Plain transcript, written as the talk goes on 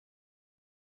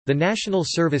The National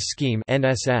Service Scheme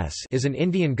 (NSS) is an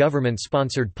Indian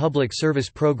government-sponsored public service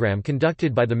program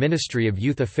conducted by the Ministry of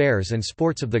Youth Affairs and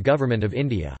Sports of the Government of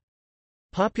India.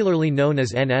 Popularly known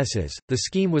as NSS, the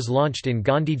scheme was launched in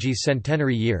Gandhiji's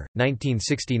centenary year,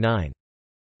 1969.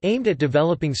 Aimed at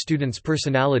developing students'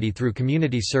 personality through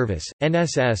community service,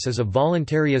 NSS is a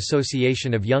voluntary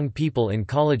association of young people in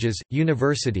colleges,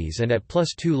 universities and at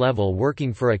 +2 level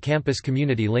working for a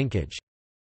campus-community linkage.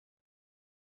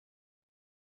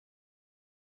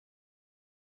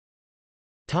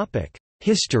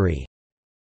 History.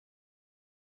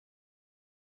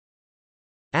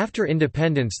 After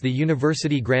independence, the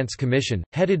University Grants Commission,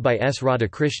 headed by S.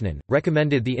 Radhakrishnan,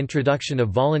 recommended the introduction of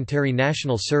voluntary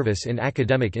national service in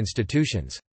academic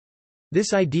institutions.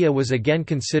 This idea was again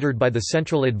considered by the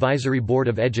Central Advisory Board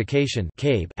of Education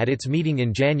at its meeting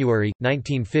in January,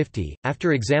 1950.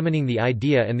 After examining the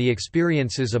idea and the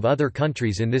experiences of other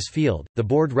countries in this field, the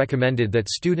board recommended that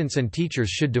students and teachers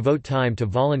should devote time to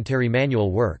voluntary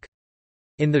manual work.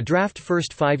 In the draft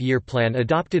first 5-year plan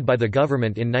adopted by the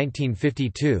government in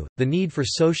 1952, the need for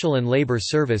social and labour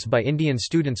service by Indian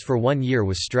students for 1 year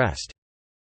was stressed.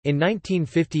 In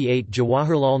 1958,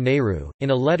 Jawaharlal Nehru,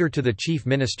 in a letter to the chief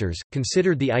ministers,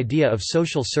 considered the idea of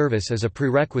social service as a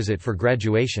prerequisite for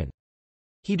graduation.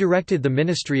 He directed the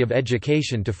Ministry of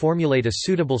Education to formulate a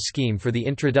suitable scheme for the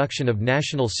introduction of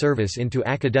national service into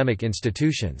academic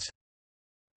institutions.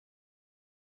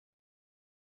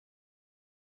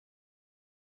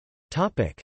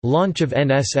 Launch of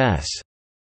NSS.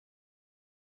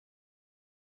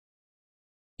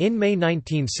 In May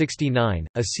 1969,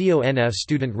 a CONF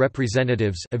student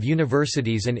representatives of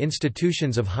universities and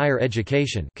institutions of higher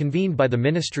education convened by the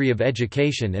Ministry of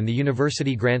Education and the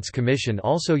University Grants Commission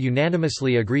also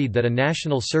unanimously agreed that a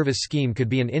national service scheme could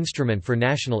be an instrument for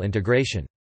national integration.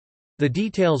 The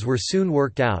details were soon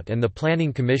worked out and the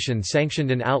Planning Commission sanctioned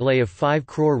an outlay of 5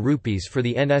 crore rupees for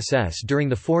the NSS during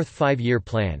the fourth 5-year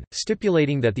plan,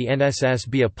 stipulating that the NSS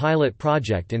be a pilot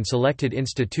project in selected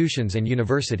institutions and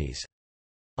universities.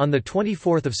 On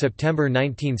 24 September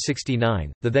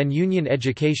 1969, the then Union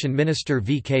Education Minister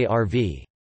V.K.R.V.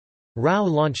 Rao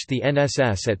launched the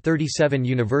NSS at 37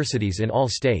 universities in all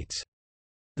states.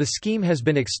 The scheme has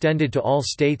been extended to all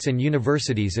states and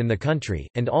universities in the country,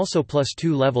 and also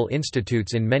 +2 level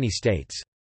institutes in many states.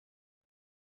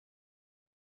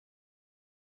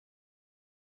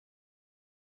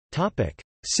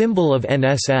 Symbol of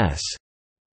NSS.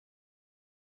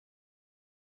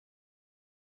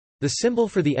 The symbol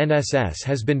for the NSS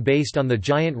has been based on the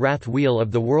giant rath wheel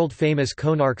of the world-famous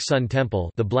Konark Sun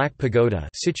Temple, the Black Pagoda,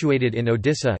 situated in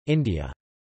Odisha, India.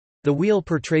 The wheel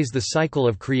portrays the cycle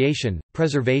of creation,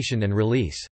 preservation and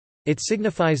release. It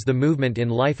signifies the movement in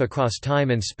life across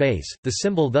time and space. The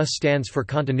symbol thus stands for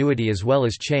continuity as well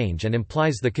as change and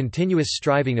implies the continuous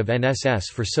striving of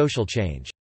NSS for social change.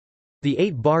 The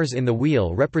 8 bars in the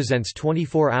wheel represents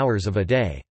 24 hours of a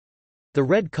day. The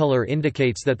red color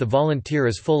indicates that the volunteer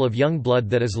is full of young blood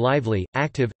that is lively,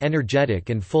 active, energetic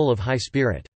and full of high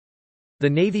spirit. The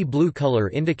navy blue color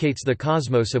indicates the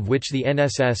cosmos of which the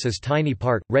NSS is tiny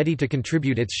part, ready to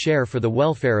contribute its share for the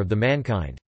welfare of the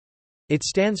mankind. It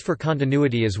stands for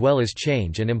continuity as well as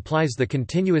change and implies the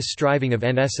continuous striving of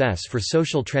NSS for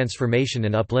social transformation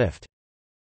and uplift.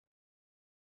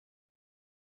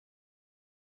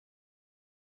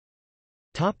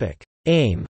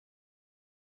 Aim.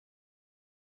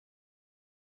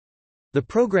 The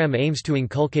program aims to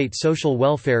inculcate social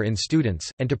welfare in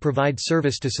students, and to provide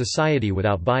service to society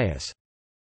without bias.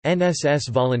 NSS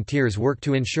volunteers work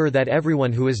to ensure that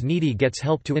everyone who is needy gets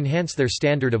help to enhance their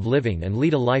standard of living and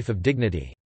lead a life of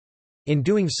dignity. In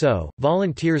doing so,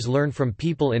 volunteers learn from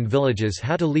people in villages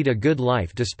how to lead a good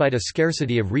life despite a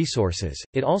scarcity of resources.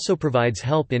 It also provides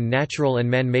help in natural and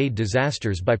man-made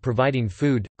disasters by providing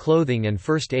food, clothing and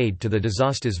first aid to the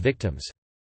disaster's victims.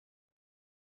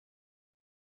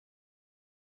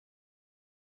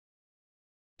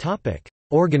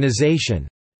 Organization.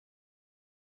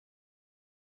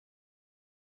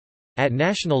 At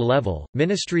national level,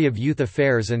 Ministry of Youth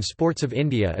Affairs and Sports of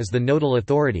India is the nodal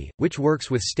authority, which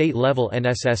works with state-level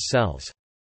NSS cells.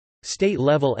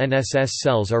 State-level NSS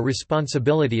cells are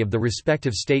responsibility of the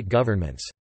respective state governments.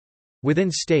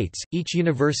 Within states, each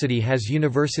university has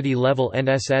university-level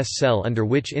NSS cell under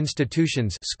which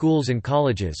institutions, schools and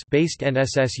colleges based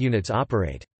NSS units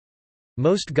operate.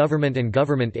 Most government and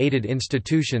government-aided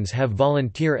institutions have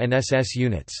volunteer NSS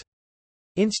units.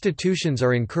 Institutions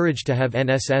are encouraged to have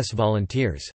NSS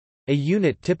volunteers. A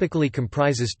unit typically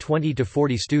comprises 20 to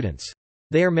 40 students.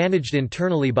 They are managed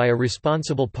internally by a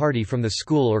responsible party from the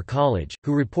school or college,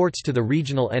 who reports to the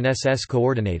regional NSS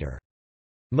coordinator.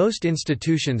 Most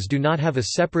institutions do not have a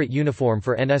separate uniform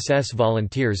for NSS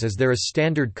volunteers as there is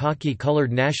standard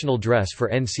khaki-colored national dress for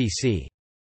NCC.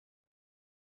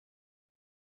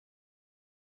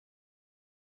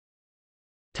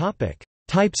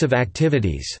 Types of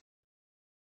activities.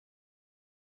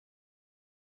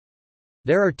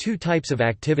 There are two types of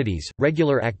activities: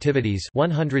 regular activities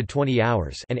 120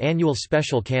 hours and annual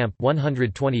special camp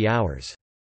 120 hours.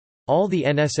 All the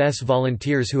NSS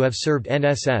volunteers who have served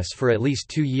NSS for at least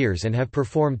 2 years and have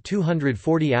performed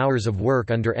 240 hours of work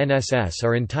under NSS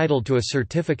are entitled to a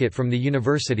certificate from the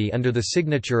university under the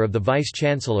signature of the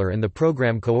Vice-Chancellor and the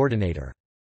program coordinator.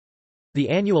 The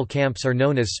annual camps are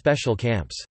known as special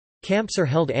camps. Camps are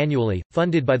held annually,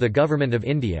 funded by the Government of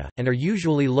India, and are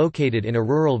usually located in a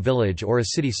rural village or a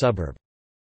city suburb.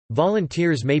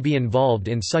 Volunteers may be involved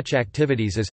in such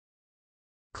activities as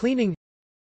cleaning,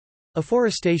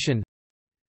 afforestation,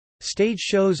 stage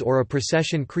shows or a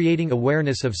procession creating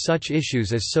awareness of such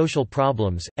issues as social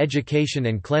problems, education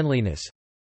and cleanliness,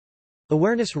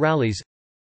 awareness rallies,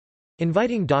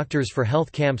 inviting doctors for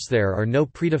health camps. There are no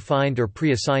predefined or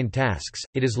pre-assigned tasks,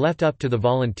 it is left up to the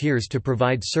volunteers to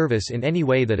provide service in any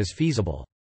way that is feasible.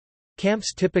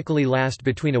 Camps typically last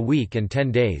between a week and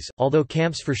 10 days, although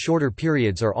camps for shorter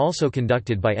periods are also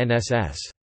conducted by NSS.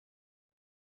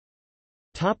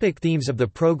 Themes of the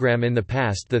program. In the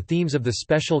past, the themes of the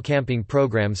special camping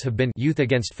programs have been Youth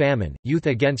Against Famine, Youth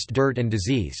Against Dirt and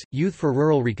Disease, Youth for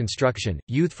Rural Reconstruction,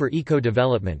 Youth for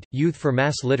Eco-Development, Youth for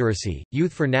Mass Literacy,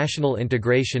 Youth for National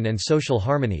Integration and Social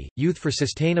Harmony, Youth for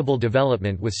Sustainable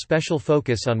Development with special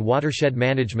focus on watershed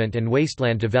management and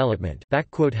wasteland development,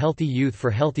 Healthy Youth for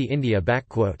Healthy India.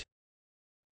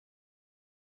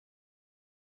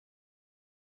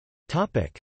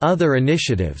 Other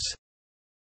initiatives.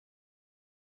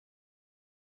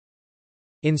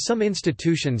 In some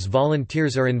institutions,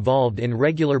 volunteers are involved in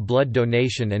regular blood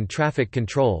donation and traffic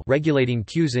control, regulating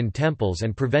queues in temples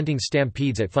and preventing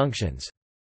stampedes at functions.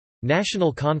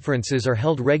 National conferences are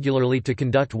held regularly to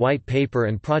conduct white paper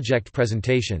and project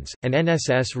presentations, and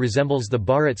NSS resembles the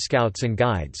Bharat Scouts and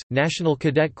Guides, National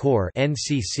Cadet Corps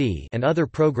 (NCC), and other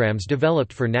programs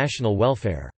developed for national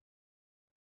welfare.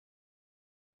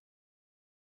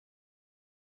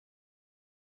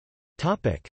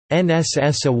 Topic: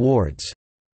 NSS Awards.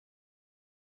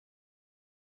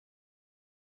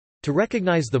 To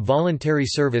recognize the voluntary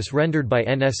service rendered by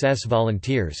NSS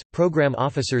volunteers, program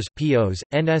officers, POs,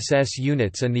 NSS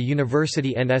units and the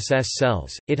university NSS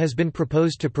cells, it has been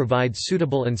proposed to provide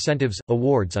suitable incentives,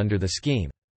 awards under the scheme.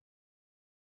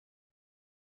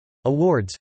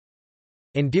 Awards: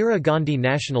 Indira Gandhi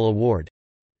National Award,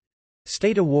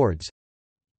 State Awards,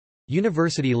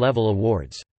 University-level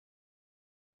awards.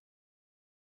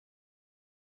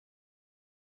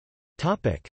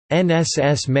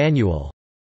 NSS Manual.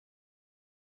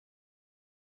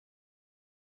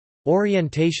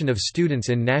 Orientation of students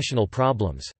in national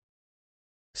problems.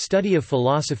 Study of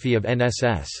philosophy of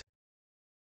NSS.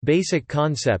 Basic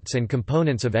concepts and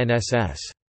components of NSS.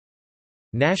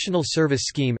 National Service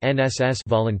Scheme NSS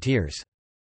volunteers.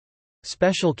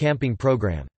 Special Camping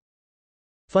Program.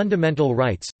 Fundamental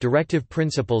Rights, Directive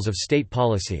Principles of State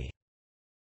Policy.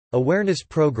 Awareness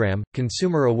Program,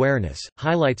 Consumer Awareness,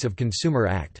 Highlights of Consumer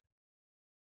Act.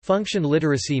 Function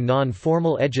Literacy,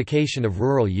 Non-Formal Education of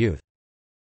Rural Youth.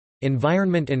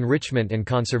 Environment Enrichment and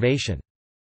Conservation.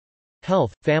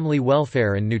 Health, Family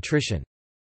Welfare and Nutrition.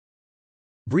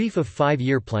 Brief of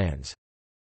 5-year plans.